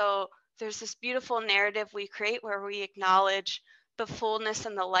 And so there's this beautiful narrative we create where we acknowledge the fullness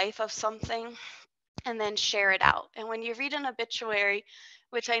and the life of something and then share it out. And when you read an obituary,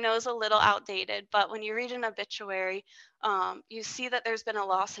 which I know is a little outdated, but when you read an obituary, you see that there's been a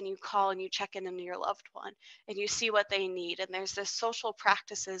loss and you call and you check in on your loved one and you see what they need. And there's this social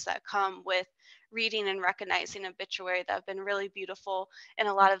practices that come with reading and recognizing obituary that have been really beautiful in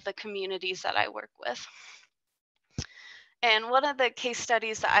a lot of the communities that I work with. And one of the case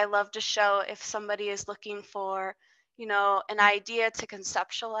studies that I love to show if somebody is looking for, an idea to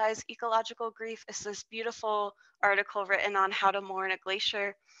conceptualize ecological grief is this beautiful article written on how to mourn a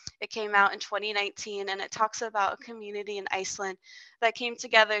glacier. It came out in 2019 and it talks about a community in Iceland that came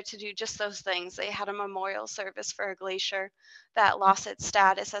together to do just those things. They had a memorial service for a glacier that lost its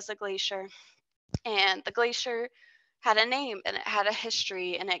status as a glacier. And the glacier had a name and it had a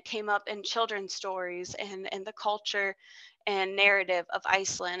history, and it came up in children's stories and in the culture and narrative of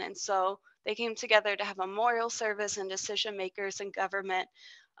Iceland. And so they came together to have a memorial service, and decision makers and government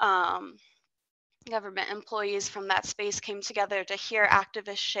employees from that space came together to hear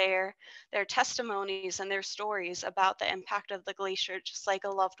activists share their testimonies and their stories about the impact of the glacier, just like a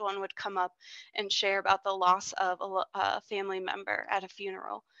loved one would come up and share about the loss of a family member at a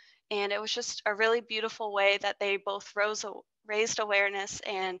funeral. And it was just a really beautiful way that they both raised awareness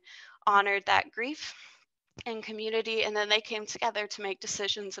and honored that grief and community, and then they came together to make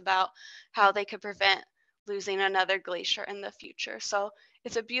decisions about how they could prevent losing another glacier in the future. So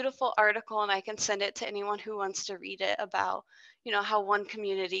it's a beautiful article, and I can send it to anyone who wants to read it about, how one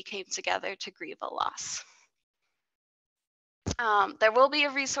community came together to grieve a loss. There will be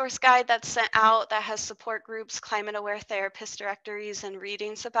a resource guide that's sent out that has support groups, climate aware therapist directories, and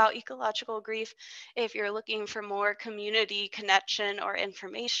readings about ecological grief if you're looking for more community connection or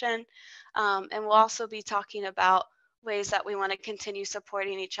information. And we'll also be talking about ways that we want to continue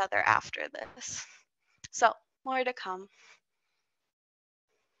supporting each other after this. So more to come.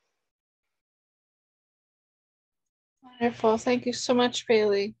 Wonderful. Thank you so much,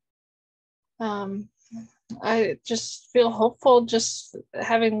 Bailey. I just feel hopeful just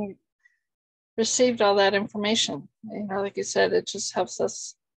having received all that information. Like you said, it just helps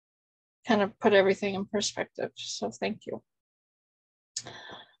us kind of put everything in perspective. So thank you.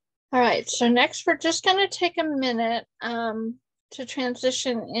 All right, so next we're just going to take a minute to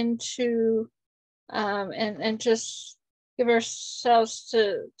transition into and just give ourselves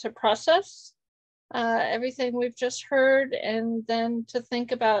to process everything we've just heard, and then to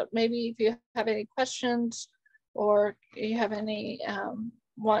think about maybe if you have any questions or you have any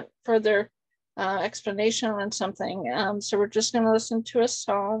want further explanation on something. So we're just going to listen to a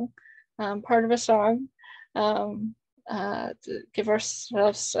song, part of a song, to give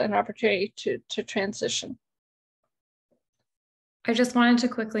ourselves an opportunity to transition. I just wanted to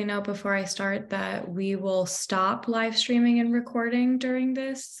quickly note before I start that we will stop live streaming and recording during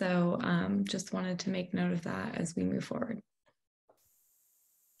this. So just wanted to make note of that as we move forward.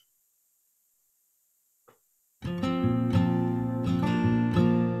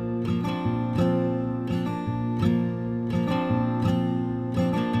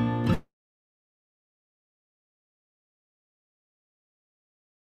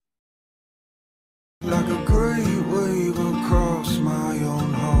 Like a great wave across my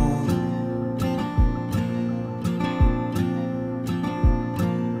own home,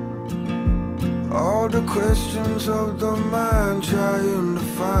 all the questions of the mind trying to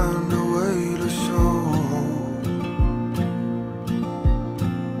find a way to show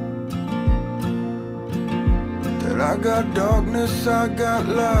that I got darkness, I got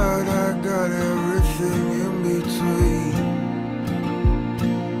light, I got everything in between.